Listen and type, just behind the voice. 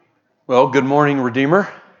Well, good morning,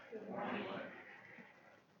 Redeemer.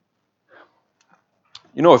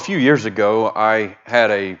 You know, a few years ago, I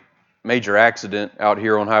had a major accident out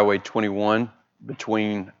here on Highway 21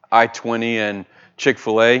 between I-20 and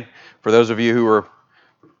Chick-fil-A. For those of you who were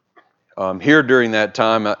here during that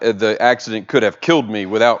time, the accident could have killed me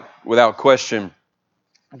without question.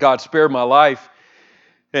 God spared my life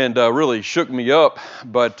and really shook me up.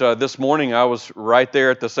 But this morning, I was right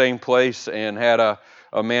there at the same place and had a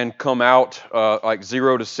man come out like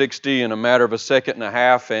 0 to 60 in a matter of a second and a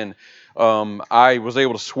half, and I was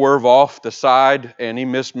able to swerve off the side, and he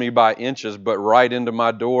missed me by inches, but right into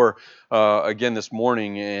my door again this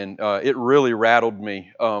morning, and it really rattled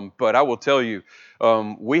me. But I will tell you,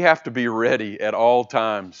 we have to be ready at all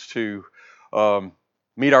times to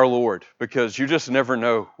meet our Lord, because you just never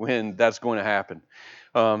know when that's going to happen.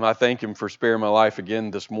 I thank Him for sparing my life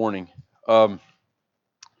again this morning.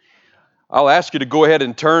 I'll ask you to go ahead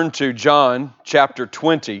and turn to John chapter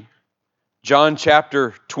 20. John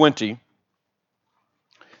chapter 20.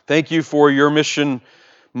 Thank you for your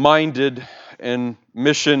mission-minded and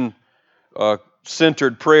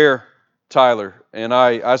mission-centered prayer, Tyler. And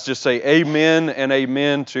I just say amen and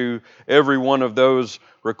amen to every one of those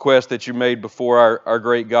requests that you made before our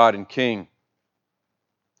great God and King.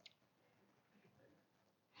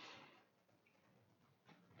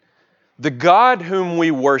 The God whom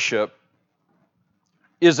we worship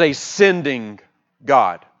is a sending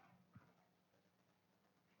God.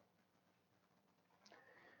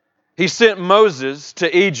 He sent Moses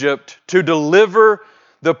to Egypt to deliver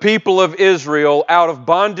the people of Israel out of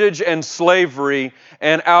bondage and slavery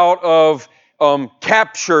and out of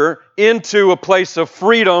capture into a place of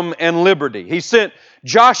freedom and liberty. He sent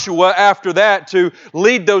Joshua after that to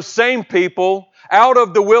lead those same people out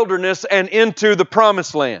of the wilderness and into the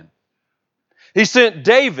promised land. He sent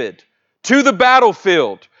David to the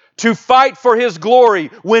battlefield to fight for His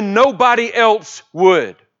glory when nobody else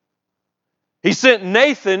would. He sent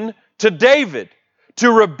Nathan to David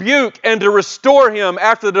to rebuke and to restore him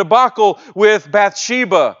after the debacle with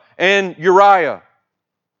Bathsheba and Uriah.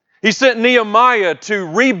 He sent Nehemiah to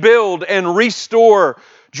rebuild and restore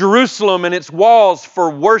Jerusalem and its walls for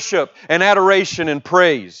worship and adoration and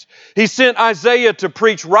praise. He sent Isaiah to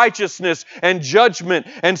preach righteousness and judgment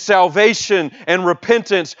and salvation and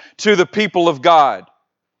repentance to the people of God.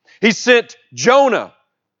 He sent Jonah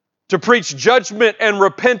to preach judgment and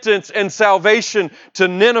repentance and salvation to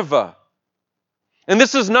Nineveh. And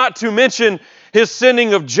this is not to mention His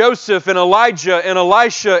sending of Joseph and Elijah and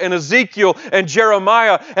Elisha and Ezekiel and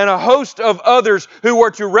Jeremiah and a host of others who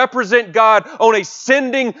were to represent God on a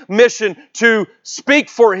sending mission to speak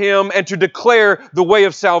for Him and to declare the way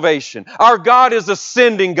of salvation. Our God is a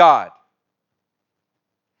sending God.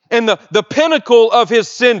 And the pinnacle of His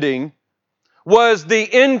sending was the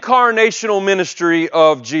incarnational ministry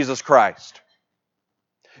of Jesus Christ.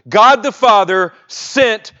 God the Father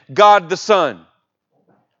sent God the Son.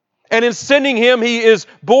 And in sending Him, He is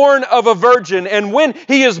born of a virgin. And when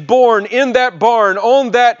He is born in that barn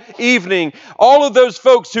on that evening, all of those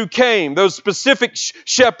folks who came, those specific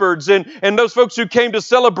shepherds and those folks who came to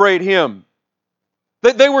celebrate Him,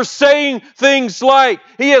 that they were saying things like,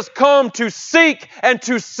 He has come to seek and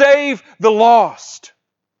to save the lost.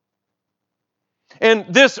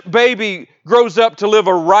 And this baby grows up to live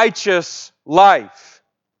a righteous life,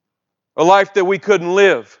 a life that we couldn't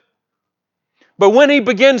live. But when He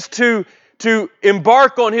begins to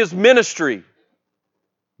embark on His ministry,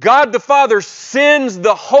 God the Father sends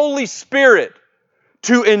the Holy Spirit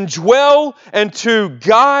to indwell and to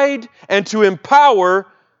guide and to empower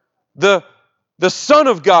the Son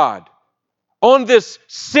of God on this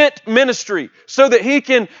sent ministry so that He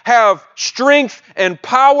can have strength and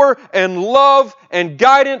power and love and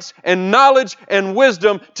guidance and knowledge and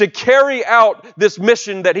wisdom to carry out this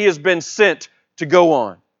mission that He has been sent to go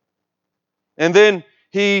on. And then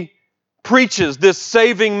He preaches this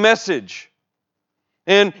saving message.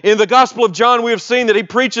 And in the Gospel of John, we have seen that He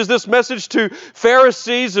preaches this message to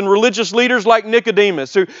Pharisees and religious leaders like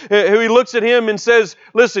Nicodemus, who He looks at him and says,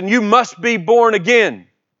 listen, you must be born again.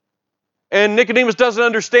 And Nicodemus doesn't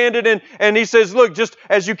understand it, and he says, look, just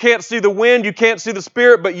as you can't see the wind, you can't see the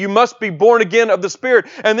Spirit, but you must be born again of the Spirit.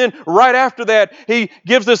 And then right after that, He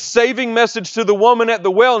gives this saving message to the woman at the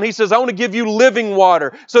well, and He says, I want to give you living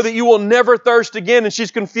water so that you will never thirst again. And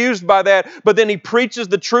she's confused by that, but then He preaches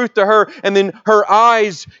the truth to her, and then her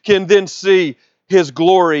eyes can then see His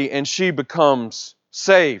glory, and she becomes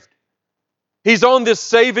saved. He's on this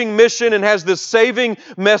saving mission and has this saving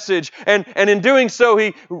message. And in doing so,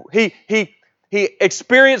 he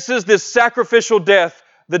experiences this sacrificial death,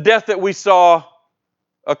 the death that we saw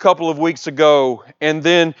a couple of weeks ago, and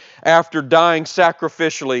then after dying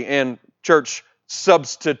sacrificially and, church,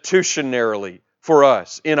 substitutionarily for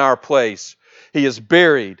us in our place, He is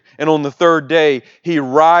buried, and on the third day He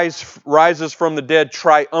rises from the dead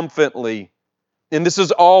triumphantly. And this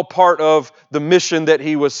is all part of the mission that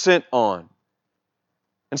He was sent on.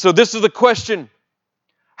 And so this is the question: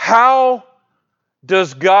 how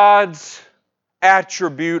does God's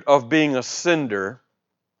attribute of being a sender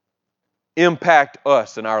impact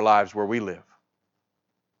us in our lives where we live?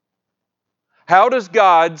 How does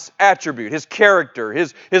God's attribute, His character,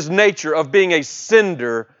 His nature of being a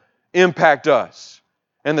sender impact us?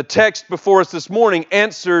 And the text before us this morning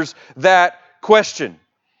answers that question.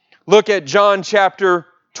 Look at John chapter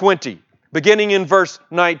 20, beginning in verse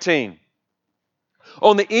 19.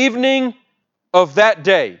 On the evening of that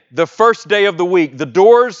day, the first day of the week, the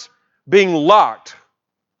doors being locked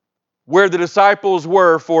where the disciples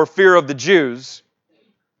were for fear of the Jews,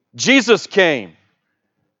 Jesus came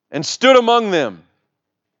and stood among them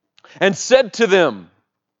and said to them,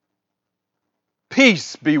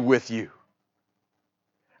 "Peace be with you."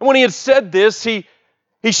 And when He had said this, He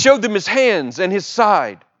showed them His hands and His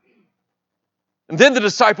side. And then the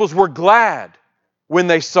disciples were glad when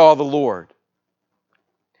they saw the Lord.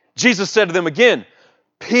 Jesus said to them again,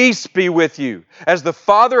 "Peace be with you. As the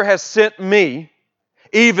Father has sent me,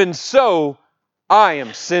 even so I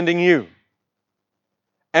am sending you."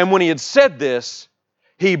 And when He had said this,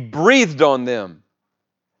 He breathed on them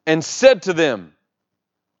and said to them,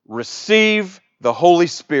 "Receive the Holy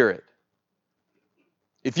Spirit.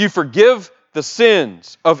 If you forgive the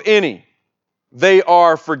sins of any, they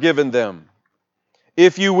are forgiven them.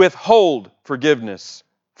 If you withhold forgiveness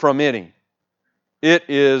from any, it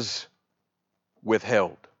is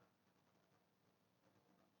withheld."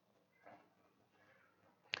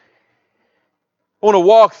 I want to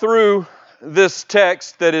walk through this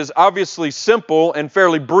text that is obviously simple and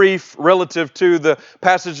fairly brief relative to the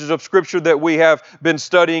passages of Scripture that we have been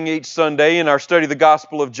studying each Sunday in our study of the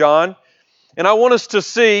Gospel of John. And I want us to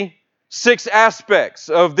see 6 aspects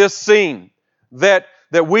of this scene that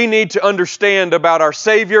we need to understand about our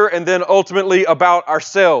Savior and then ultimately about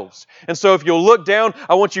ourselves. And so if you'll look down,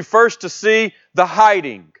 I want you first to see the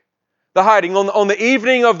hiding. The hiding. On the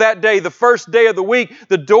evening of that day, the first day of the week,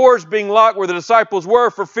 the doors being locked where the disciples were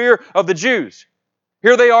for fear of the Jews.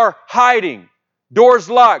 Here they are hiding. Doors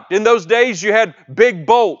locked. In those days, you had big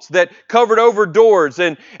bolts that covered over doors,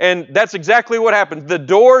 and that's exactly what happened. The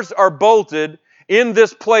doors are bolted in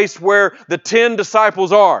this place where the 10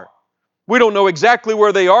 disciples are. We don't know exactly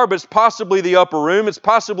where they are, but it's possibly the upper room. It's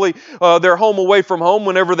possibly their home away from home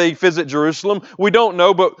whenever they visit Jerusalem. We don't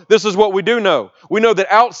know, but this is what we do know. We know that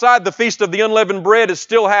outside the Feast of the Unleavened Bread is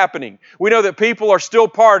still happening. We know that people are still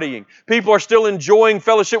partying. People are still enjoying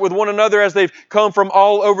fellowship with one another as they've come from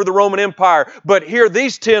all over the Roman Empire. But here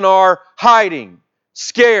these 10 are hiding,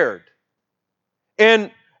 scared.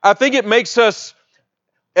 And I think it makes us,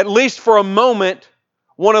 at least for a moment,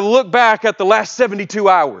 want to look back at the last 72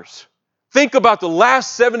 hours. Think about the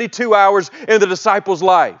last 72 hours in the disciples'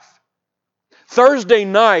 life. Thursday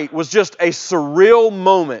night was just a surreal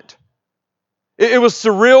moment. It was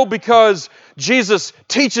surreal because Jesus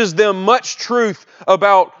teaches them much truth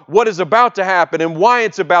about what is about to happen and why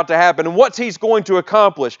it's about to happen and what He's going to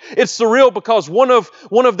accomplish. It's surreal because one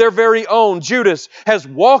of their very own, Judas, has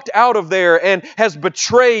walked out of there and has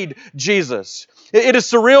betrayed Jesus. It is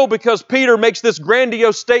surreal because Peter makes this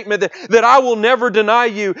grandiose statement that I will never deny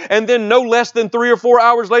you, and then no less than 3 or 4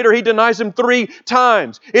 hours later he denies Him 3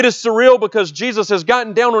 times. It is surreal because Jesus has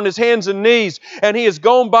gotten down on His hands and knees and He has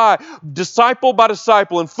gone by disciple by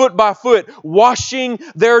disciple and foot by foot washing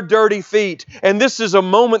their dirty feet. And this is a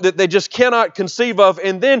moment that they just cannot conceive of.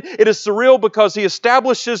 And then it is surreal because He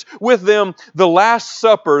establishes with them the Last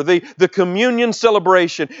Supper, the communion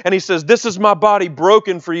celebration. And He says, "This is my body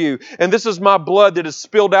broken for you, and this is my blood that is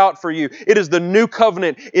spilled out for you. It is the new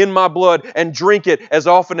covenant in my blood, and drink it as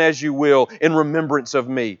often as you will in remembrance of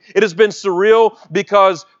me." It has been surreal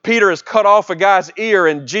because Peter has cut off a guy's ear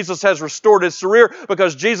and Jesus has restored it. It's surreal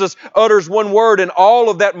because Jesus utters one word and all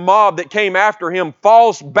of that mob that came after Him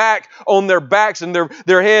falls back on their backs and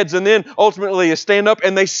their heads, and then ultimately they stand up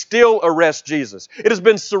and they still arrest Jesus. It has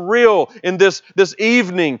been surreal in this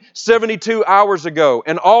evening 72 hours ago,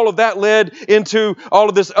 and all of that led into all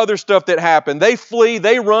of this other stuff that happened. They flee,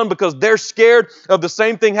 they run because they're scared of the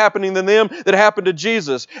same thing happening to them that happened to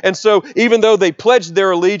Jesus. And so even though they pledged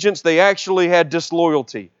their allegiance, they actually had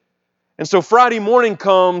disloyalty. And so Friday morning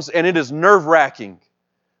comes and it is nerve-wracking.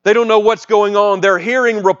 They don't know what's going on. They're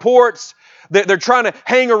hearing reports They're trying to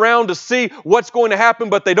hang around to see what's going to happen,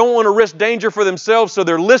 but they don't want to risk danger for themselves, so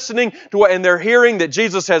they're listening to what, and they're hearing that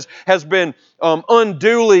Jesus has been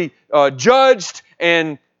unduly judged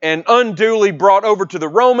and unduly brought over to the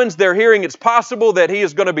Romans. They're hearing it's possible that he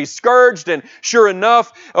is going to be scourged, and sure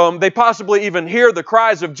enough, they possibly even hear the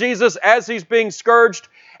cries of Jesus as he's being scourged.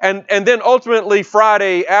 And then ultimately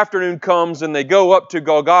Friday afternoon comes and they go up to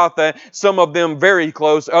Golgotha, some of them very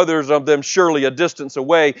close, others of them surely a distance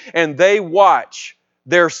away, and they watch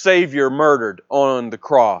their Savior murdered on the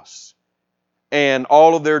cross. And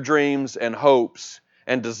all of their dreams and hopes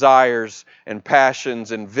and desires and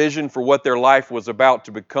passions and vision for what their life was about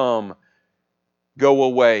to become go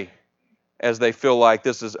away as they feel like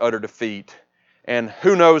this is utter defeat. And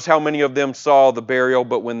who knows how many of them saw the burial,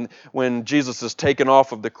 but when Jesus is taken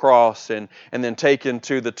off of the cross and then taken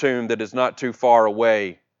to the tomb that is not too far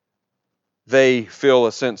away, they feel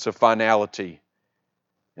a sense of finality.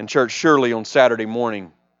 And church, surely on Saturday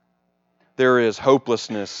morning, there is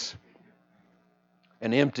hopelessness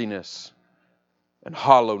and emptiness and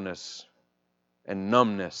hollowness and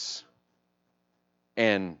numbness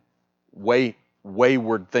and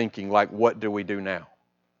wayward thinking like, what do we do now?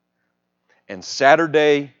 And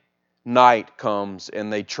Saturday night comes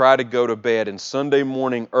and they try to go to bed, and Sunday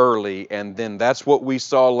morning early, and then that's what we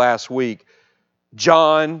saw last week.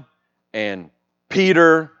 John and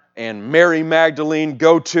Peter and Mary Magdalene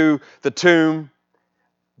go to the tomb.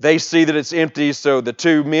 They see that it's empty, so the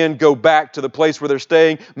two men go back to the place where they're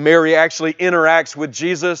staying. Mary actually interacts with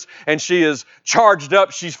Jesus, and she is charged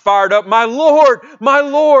up. She's fired up. My Lord, my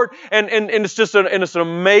Lord. And it's just it's an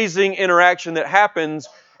amazing interaction that happens.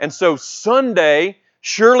 And so Sunday,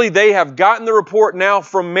 surely they have gotten the report now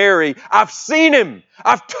from Mary. I've seen him.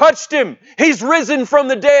 I've touched him. He's risen from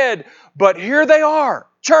the dead. But here they are,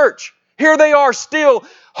 church. Here they are still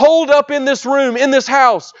holed up in this room, in this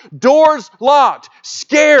house, doors locked,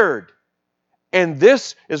 scared. And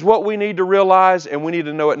this is what we need to realize, and we need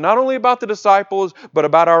to know it not only about the disciples, but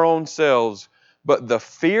about our own selves. But the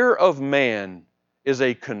fear of man is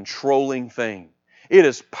a controlling thing. It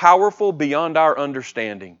is powerful beyond our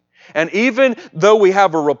understanding. And even though we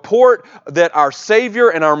have a report that our Savior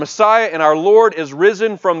and our Messiah and our Lord is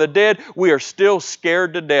risen from the dead, we are still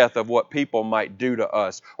scared to death of what people might do to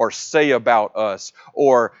us or say about us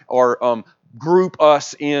or group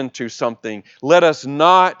us into something. Let us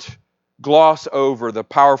not gloss over the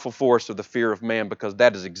powerful force of the fear of man, because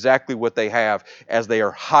that is exactly what they have as they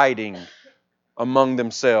are hiding among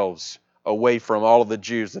themselves away from all of the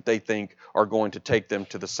Jews that they think are going to take them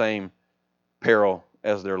to the same peril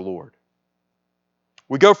as their Lord.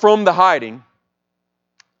 We go from the hiding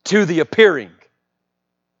to the appearing.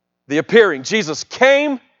 The appearing. Jesus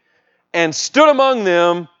came and stood among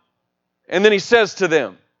them, and then he says to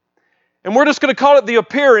them, and we're just going to call it the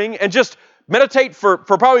appearing and just meditate for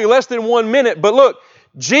probably less than 1 minute. But look,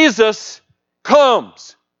 Jesus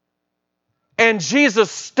comes and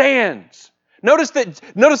Jesus stands. Notice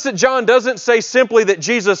that John doesn't say simply that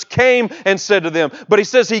Jesus came and said to them, but he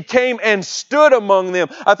says he came and stood among them.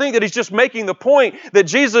 I think that he's just making the point that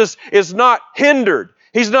Jesus is not hindered.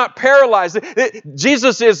 He's not paralyzed.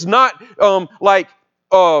 Jesus is not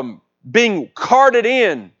being carted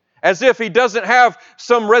in as if he doesn't have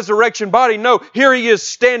some resurrection body. No, here he is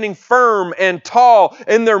standing firm and tall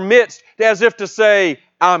in their midst as if to say,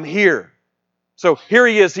 I'm here. So here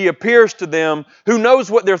he is, he appears to them. Who knows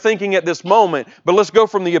what they're thinking at this moment, but let's go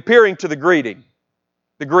from the appearing to the greeting.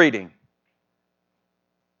 The greeting.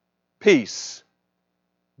 Peace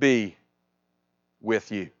be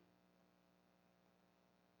with you.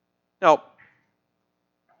 Now,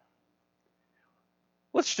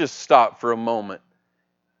 let's just stop for a moment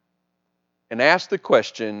and ask the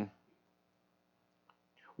question,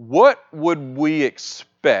 what would we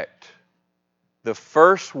expect the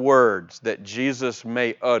first words that Jesus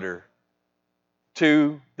may utter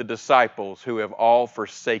to the disciples who have all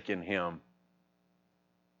forsaken him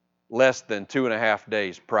less than 2.5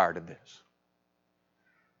 days prior to this?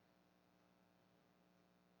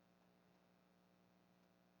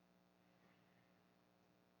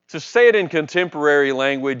 To say it in contemporary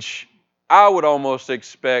language, I would almost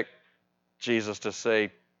expect Jesus to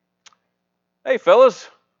say, hey fellas,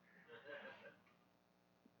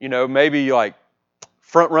 maybe like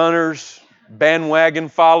front runners, bandwagon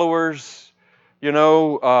followers,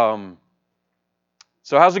 so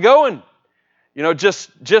how's it going?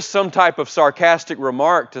 Just some type of sarcastic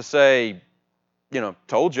remark to say,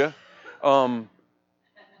 told you.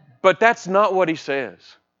 But that's not what he says.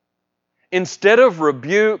 Instead of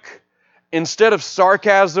rebuke, instead of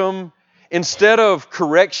sarcasm, instead of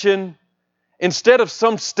correction, Instead of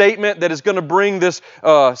some statement that is going to bring this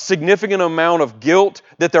significant amount of guilt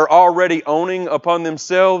that they're already owning upon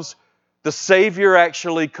themselves, the Savior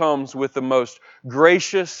actually comes with the most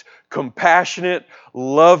gracious, compassionate,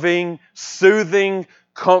 loving, soothing,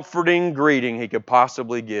 comforting greeting He could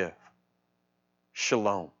possibly give.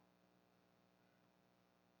 Shalom.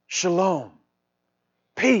 Shalom.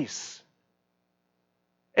 Peace.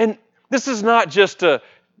 And this is not just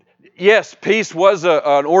yes, peace was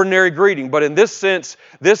an ordinary greeting, but in this sense,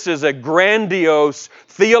 this is a grandiose,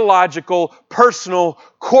 theological, personal,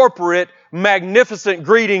 corporate, magnificent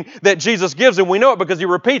greeting that Jesus gives. And we know it because He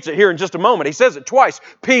repeats it here in just a moment. He says it twice.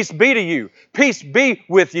 Peace be to you. Peace be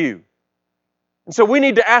with you. And so we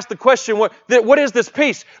need to ask the question, what is this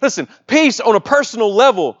peace? Listen, peace on a personal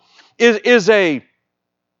level is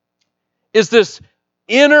this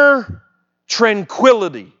inner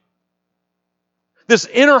tranquility, this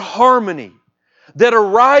inner harmony that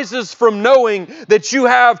arises from knowing that you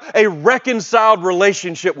have a reconciled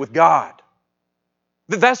relationship with God.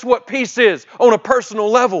 That's what peace is on a personal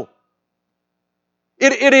level.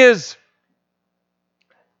 It is,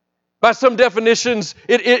 by some definitions,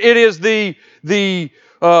 it is the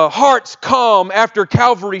heart's calm after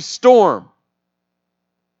Calvary's storm.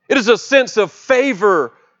 It is a sense of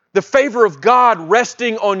favor, the favor of God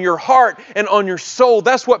resting on your heart and on your soul.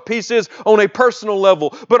 That's what peace is on a personal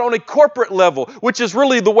level. But on a corporate level, which is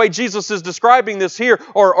really the way Jesus is describing this here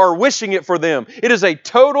or wishing it for them, it is a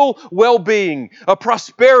total well-being, a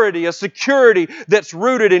prosperity, a security that's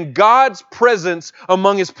rooted in God's presence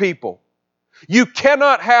among His people. You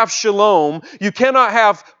cannot have shalom, you cannot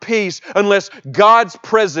have peace unless God's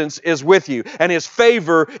presence is with you and His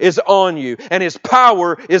favor is on you and His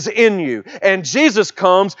power is in you. And Jesus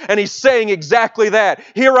comes and He's saying exactly that.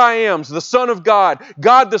 Here I am, the Son of God,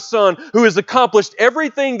 God the Son, who has accomplished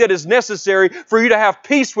everything that is necessary for you to have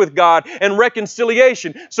peace with God and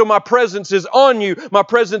reconciliation. So my presence is on you, my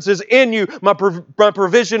presence is in you, my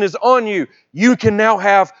provision is on you. You can now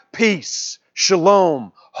have peace,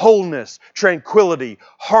 shalom, wholeness, tranquility,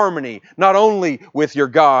 harmony, not only with your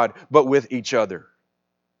God, but with each other.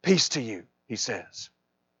 Peace to you, He says.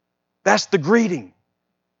 That's the greeting.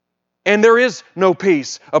 And there is no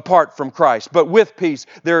peace apart from Christ. But with peace,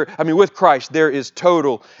 with Christ, there is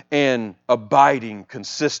total and abiding,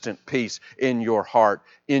 consistent peace in your heart,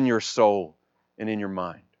 in your soul, and in your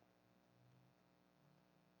mind.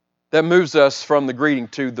 That moves us from the greeting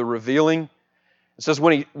to the revealing. It says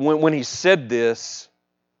when he said this,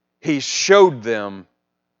 He showed them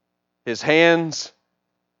His hands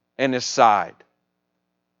and His side.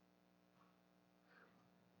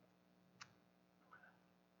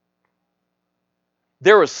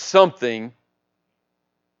 There was something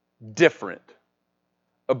different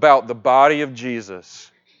about the body of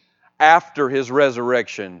Jesus after His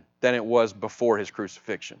resurrection than it was before His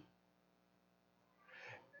crucifixion.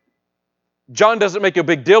 John doesn't make a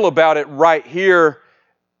big deal about it right here.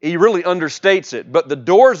 He really understates it. But the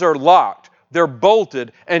doors are locked, they're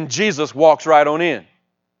bolted, and Jesus walks right on in. And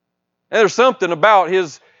there's something about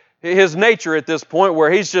His nature at this point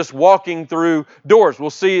where He's just walking through doors. We'll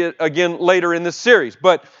see it again later in this series.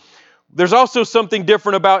 But there's also something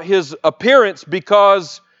different about His appearance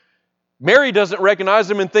because Mary doesn't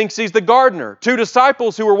recognize Him and thinks He's the gardener. Two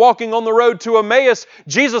disciples who were walking on the road to Emmaus,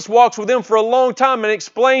 Jesus walks with them for a long time and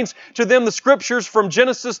explains to them the Scriptures from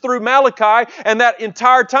Genesis through Malachi, and that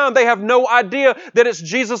entire time they have no idea that it's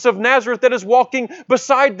Jesus of Nazareth that is walking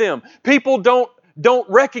beside them. People don't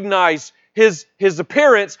recognize His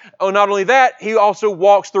appearance. Oh, not only that, He also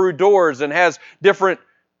walks through doors and has different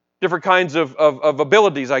kinds of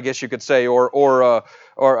abilities, I guess you could say, or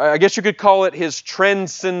I guess you could call it His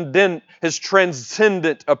transcendent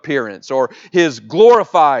appearance, or His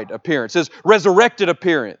glorified appearance, His resurrected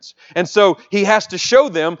appearance. And so He has to show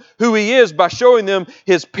them who He is by showing them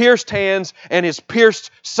His pierced hands and His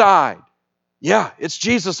pierced side. Yeah, it's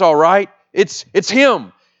Jesus, all right. It's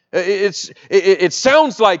Him. It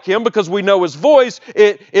sounds like Him because we know His voice.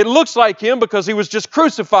 It looks like Him because He was just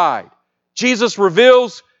crucified. Jesus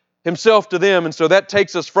reveals Himself to them, and so that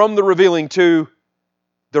takes us from the revealing to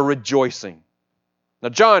the rejoicing. Now,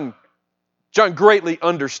 John greatly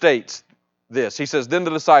understates this. He says, then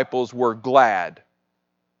the disciples were glad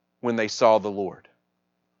when they saw the Lord.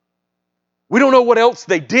 We don't know what else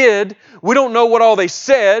they did. We don't know what all they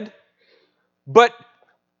said. But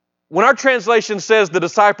when our translation says the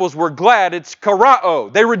disciples were glad, it's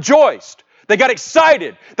karao. They rejoiced. They got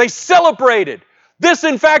excited. They celebrated. This,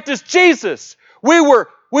 in fact, is Jesus. We were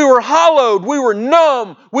We were hollowed. We were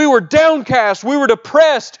numb. We were downcast. We were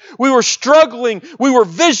depressed. We were struggling. We were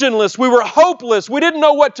visionless. We were hopeless. We didn't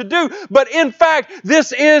know what to do. But in fact,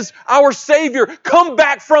 this is our Savior, come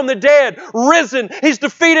back from the dead, risen. He's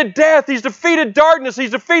defeated death. He's defeated darkness.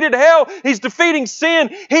 He's defeated hell. He's defeating sin.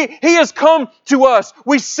 He has come to us.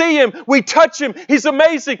 We see Him. We touch Him. He's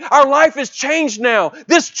amazing. Our life is changed now.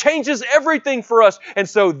 This changes everything for us. And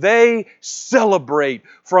so they celebrate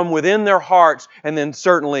from within their hearts, and then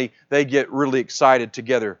certainly they get really excited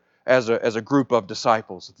together as a group of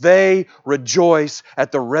disciples. They rejoice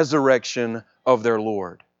at the resurrection of their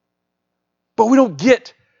Lord. But we don't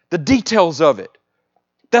get the details of it.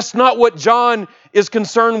 That's not what John is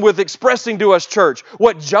concerned with expressing to us, church.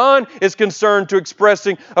 What John is concerned to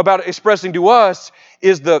expressing to us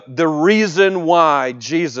is the reason why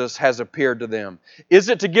Jesus has appeared to them. Is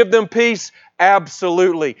it to give them peace?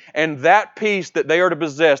 Absolutely. And that peace that they are to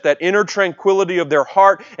possess, that inner tranquility of their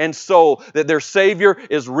heart and soul, that their Savior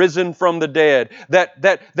is risen from the dead,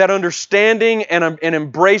 that understanding and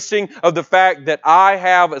embracing of the fact that I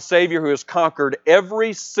have a Savior who has conquered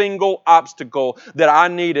every single obstacle that I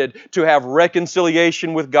needed to have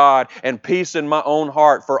reconciliation with God and peace in my own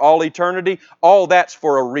heart for all eternity, all that's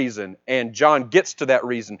for a reason. And John gets to that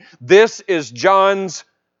reason. This is John's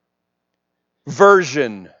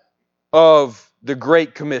version of the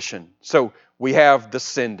Great Commission. So we have the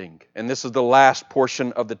sending, and this is the last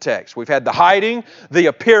portion of the text. We've had the hiding, the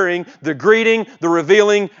appearing, the greeting, the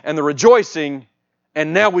revealing, and the rejoicing,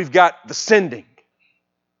 and now we've got the sending.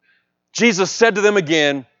 Jesus said to them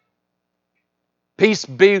again, "Peace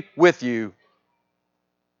be with you.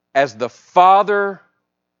 As the Father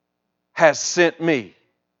has sent me,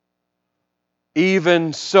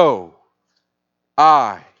 even so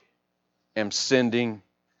I am sending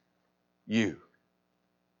you."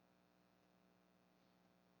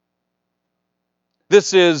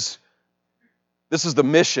 This is the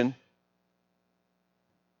mission.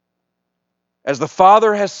 As the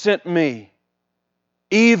Father has sent me,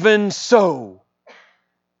 even so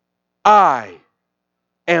I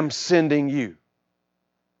am sending you.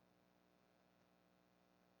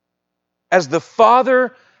 As the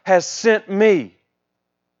Father has sent me,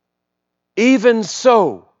 even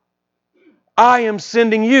so I am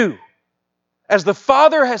sending you. As the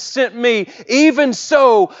Father has sent me, even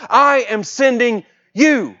so I am sending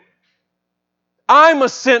you. I'm a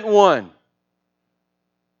sent one.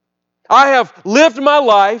 I have lived my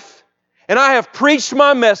life, and I have preached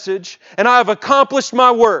my message, and I have accomplished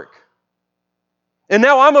my work. And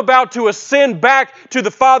now I'm about to ascend back to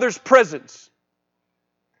the Father's presence.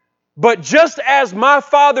 But just as my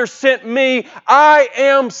Father sent me, I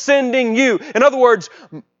am sending you. In other words,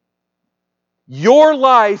 your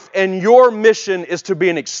life and your mission is to be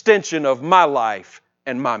an extension of my life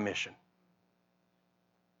and my mission.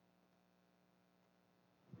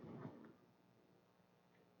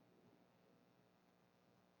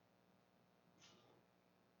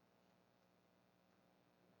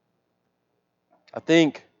 I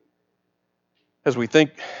think as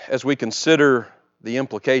we consider the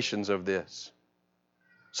implications of this,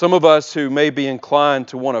 some of us who may be inclined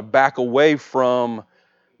to want to back away from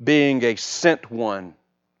being a sent one,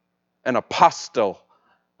 an apostle,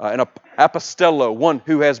 an apostello, one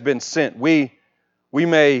who has been sent, we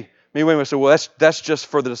may say, well, that's just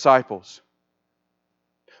for the disciples.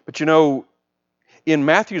 But you know, in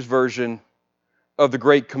Matthew's version of the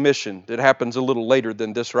Great Commission that happens a little later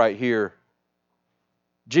than this right here,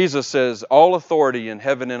 Jesus says, "All authority in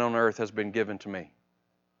heaven and on earth has been given to me.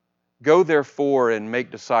 Go therefore and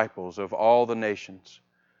make disciples of all the nations,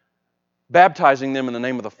 baptizing them in the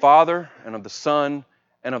name of the Father and of the Son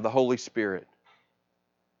and of the Holy Spirit,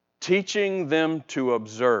 teaching them to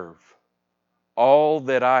observe all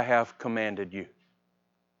that I have commanded you."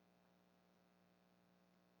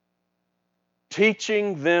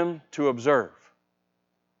 Teaching them to observe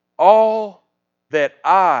all that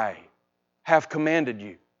I have commanded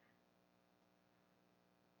you.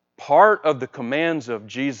 Part of the commands of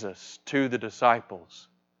Jesus to the disciples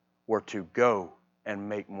were to go and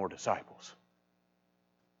make more disciples.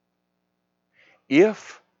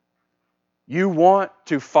 If you want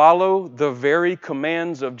to follow the very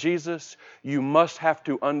commands of Jesus, you must have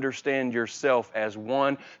to understand yourself as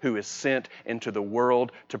one who is sent into the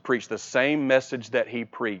world to preach the same message that He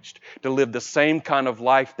preached, to live the same kind of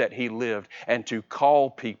life that He lived, and to call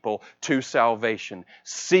people to salvation,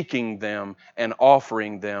 seeking them and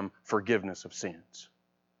offering them forgiveness of sins.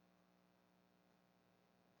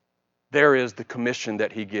 There is the commission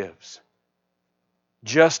that He gives.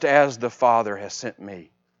 Just as the Father has sent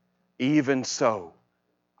me, even so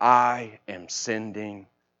I am sending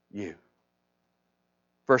you.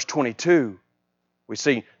 Verse 22, we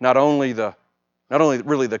see not only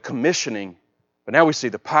really the commissioning, but now we see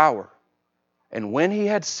the power. And when he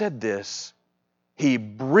had said this, he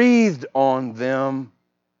breathed on them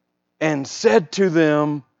and said to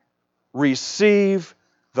them, receive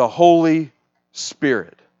the Holy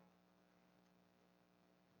Spirit.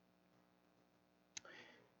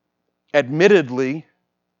 Admittedly,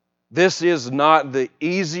 this is not the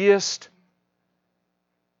easiest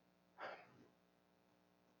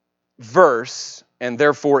verse and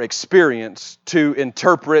therefore experience to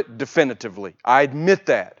interpret definitively. I admit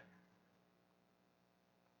that.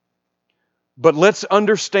 But let's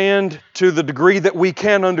understand to the degree that we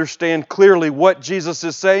can understand clearly what Jesus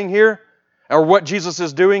is saying here, or what Jesus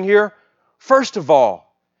is doing here. First of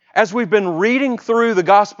all, as we've been reading through the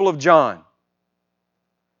Gospel of John,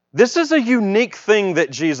 this is a unique thing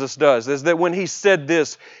that Jesus does, is that when He said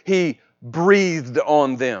this, He breathed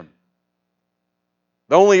on them.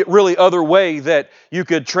 The only really other way that you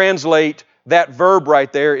could translate that verb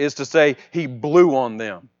right there is to say He blew on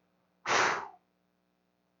them.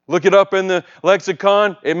 Look it up in the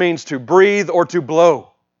lexicon. It means to breathe or to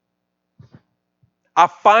blow. I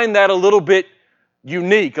find that a little bit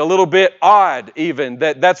unique, a little bit odd even,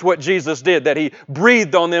 that's what Jesus did, that He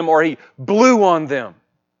breathed on them or He blew on them.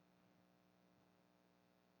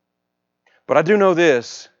 But I do know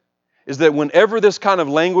this, is that whenever this kind of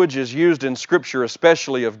language is used in Scripture,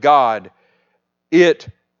 especially of God, it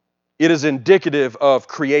is indicative of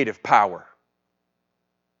creative power.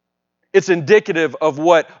 It's indicative of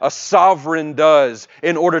what a sovereign does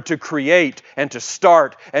in order to create and to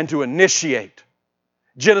start and to initiate.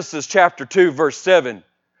 Genesis chapter 2, verse 7.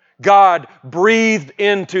 God breathed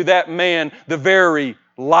into that man the very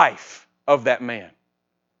life of that man.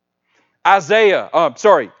 Ezekiel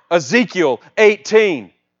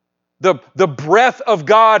 18. The breath of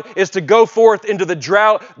God is to go forth into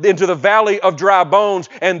the valley of dry bones,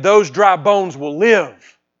 and those dry bones will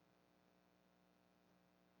live.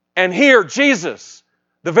 And here, Jesus,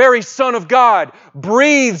 the very Son of God,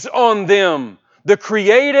 breathes on them the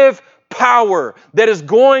creative power that is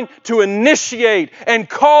going to initiate and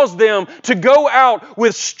cause them to go out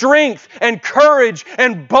with strength and courage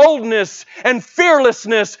and boldness and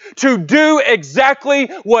fearlessness to do exactly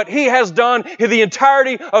what He has done in the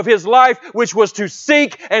entirety of His life, which was to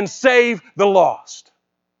seek and save the lost.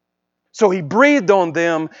 So He breathed on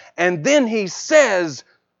them, and then He says,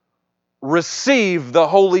 receive the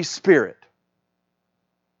Holy Spirit.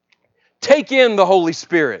 Take in the Holy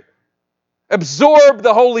Spirit. Absorb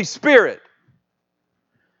the Holy Spirit.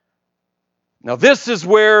 Now this is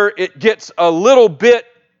where it gets a little bit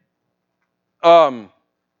kind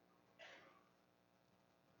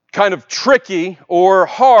of tricky or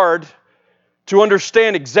hard to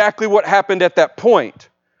understand exactly what happened at that point.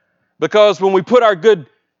 Because when we put our good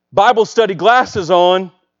Bible study glasses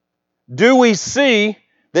on, do we see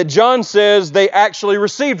that John says they actually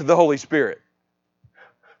received the Holy Spirit?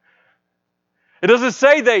 It doesn't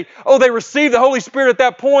say they received the Holy Spirit at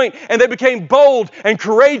that point and they became bold and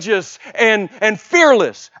courageous and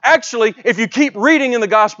fearless. Actually, if you keep reading in the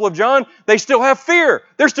Gospel of John, they still have fear.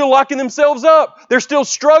 They're still locking themselves up. They're still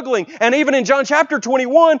struggling. And even in John chapter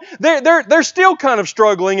 21, they're still kind of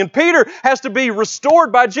struggling. And Peter has to be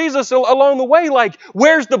restored by Jesus along the way. Like,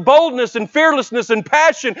 where's the boldness and fearlessness and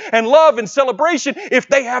passion and love and celebration if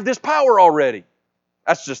they have this power already?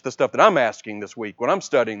 That's just the stuff that I'm asking this week when I'm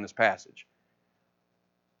studying this passage.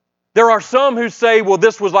 There are some who say, well,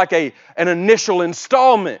 this was like an initial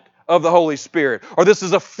installment of the Holy Spirit, or this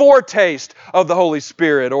is a foretaste of the Holy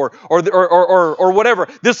Spirit, or whatever.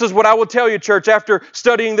 This is what I will tell you, church. After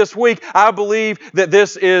studying this week, I believe that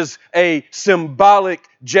this is a symbolic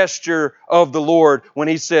gesture of the Lord when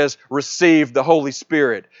He says, receive the Holy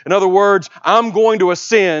Spirit. In other words, I'm going to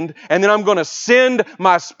ascend, and then I'm going to send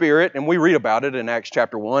my Spirit, and we read about it in Acts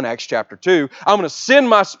chapter 1, Acts chapter 2. I'm going to send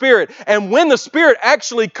my Spirit, and when the Spirit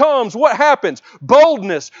actually comes, what happens?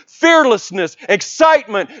 Boldness, fearlessness,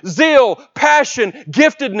 excitement, zeal, passion,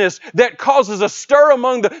 giftedness that causes a stir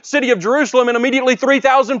among the city of Jerusalem, and immediately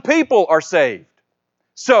 3,000 people are saved.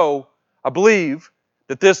 So, I believe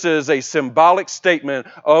that this is a symbolic statement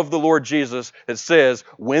of the Lord Jesus that says,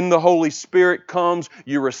 when the Holy Spirit comes,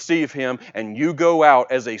 you receive Him and you go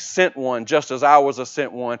out as a sent one, just as I was a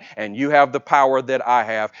sent one, and you have the power that I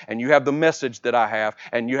have, and you have the message that I have,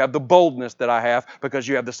 and you have the boldness that I have, because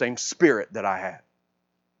you have the same Spirit that I have.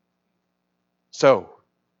 So,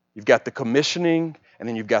 you've got the commissioning, and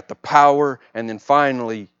then you've got the power, and then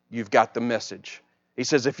finally, you've got the message. He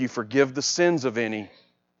says, if you forgive the sins of any,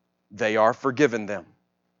 they are forgiven them.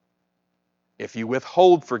 If you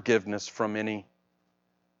withhold forgiveness from any,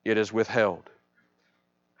 it is withheld.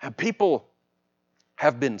 And people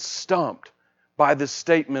have been stumped by this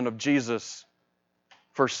statement of Jesus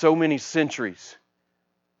for so many centuries.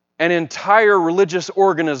 And entire religious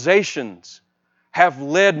organizations have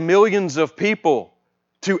led millions of people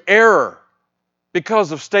to error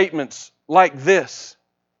because of statements like this.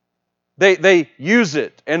 They use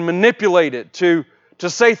it and manipulate it to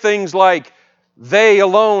say things like, they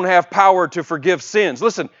alone have power to forgive sins.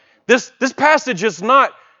 Listen, this passage is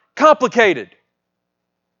not complicated.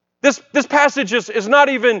 This passage is not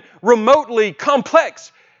even remotely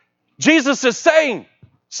complex. Jesus is saying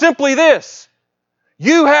simply this: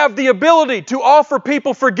 you have the ability to offer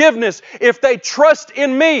people forgiveness if they trust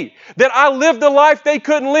in me, that I lived the life they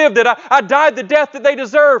couldn't live, that I died the death that they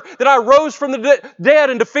deserve, that I rose from the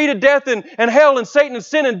dead and defeated death and hell and Satan and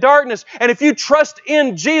sin and darkness. And if you trust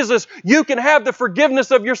in Jesus, you can have the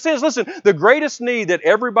forgiveness of your sins. Listen, the greatest need that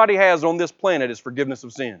everybody has on this planet is forgiveness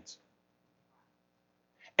of sins.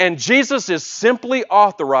 And Jesus is simply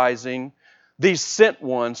authorizing these sent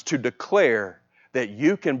ones to declare that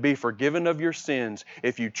you can be forgiven of your sins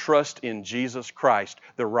if you trust in Jesus Christ,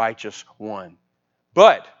 the righteous one.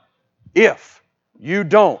 But if you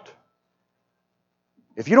don't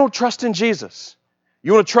trust in Jesus,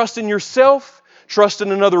 you want to trust in yourself, trust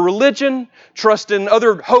in another religion, trust in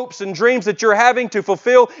other hopes and dreams that you're having to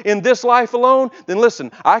fulfill in this life alone, then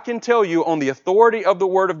listen, I can tell you on the authority of the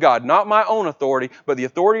Word of God, not my own authority, but the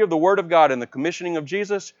authority of the Word of God and the commissioning of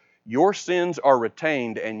Jesus, your sins are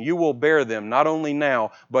retained and you will bear them not only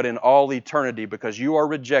now, but in all eternity, because you are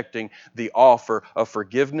rejecting the offer of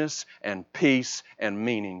forgiveness and peace and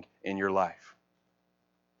meaning in your life.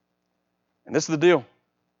 And this is the deal.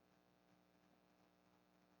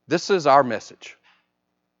 This is our message.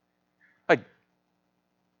 Like,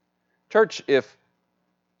 church, if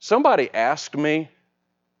somebody asked me,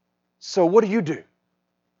 so what do?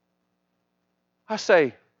 I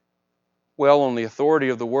say, well, on the authority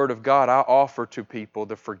of the Word of God, I offer to people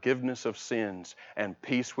the forgiveness of sins and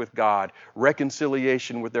peace with God,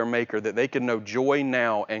 reconciliation with their Maker, that they can know joy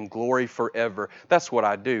now and glory forever. That's what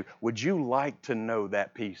I do. Would you like to know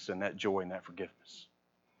that peace and that joy and that forgiveness?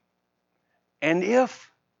 And if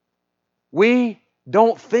we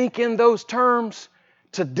don't think in those terms,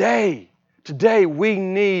 today we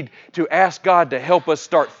need to ask God to help us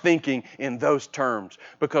start thinking in those terms.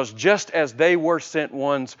 Because just as they were sent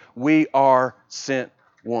ones, we are sent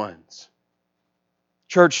ones.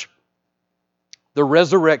 Church, the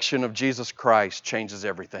resurrection of Jesus Christ changes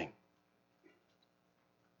everything.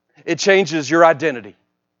 It changes your identity.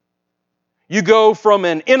 You go from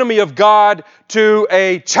an enemy of God to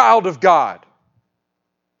a child of God.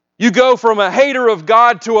 You go from a hater of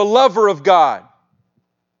God to a lover of God.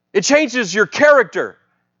 It changes your character.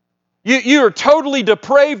 You are totally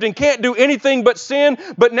depraved and can't do anything but sin,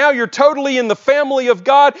 but now you're totally in the family of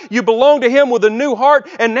God. You belong to Him with a new heart,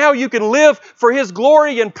 and now you can live for His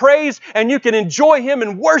glory and praise, and you can enjoy Him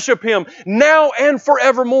and worship Him now and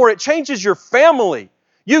forevermore. It changes your family.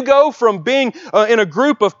 You go from being in a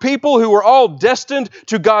group of people who are all destined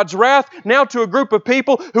to God's wrath, now to a group of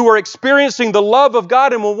people who are experiencing the love of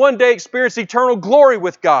God and will one day experience eternal glory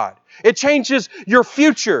with God. It changes your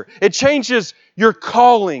future. It changes your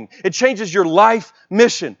calling. It changes your life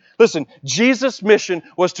mission. Listen, Jesus' mission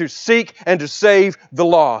was to seek and to save the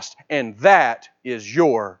lost, and that is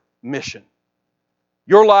your mission.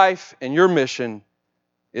 Your life and your mission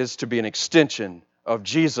is to be an extension of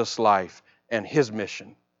Jesus' life and His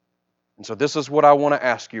mission. And so this is what I want to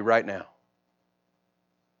ask you right now.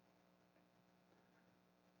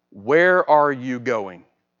 Where are you going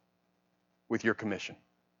with your commission?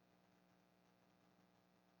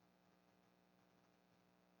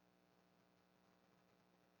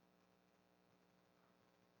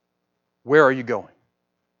 Where are you going?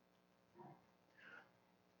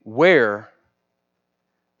 Where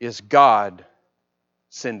is God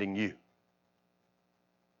sending you?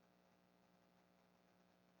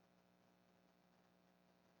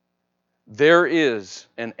 There is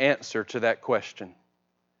an answer to that question.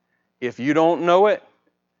 If you don't know it,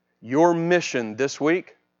 your mission this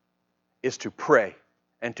week is to pray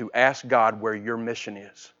and to ask God where your mission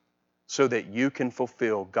is, so that you can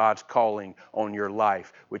fulfill God's calling on your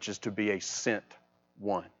life, which is to be a sent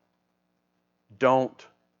one. Don't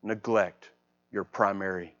neglect your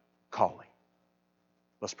primary calling.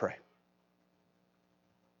 Let's pray.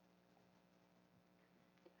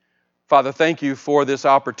 Father, thank you for this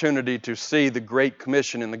opportunity to see the Great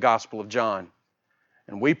Commission in the Gospel of John.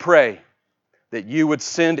 And we pray that you would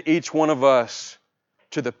send each one of us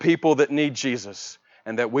to the people that need Jesus,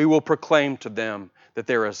 and that we will proclaim to them that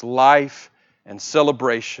there is life and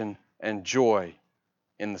celebration and joy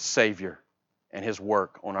in the Savior and His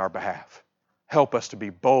work on our behalf. Help us to be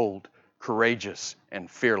bold, courageous, and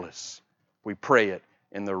fearless. We pray it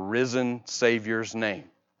in the risen Savior's name,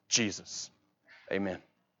 Jesus. Amen.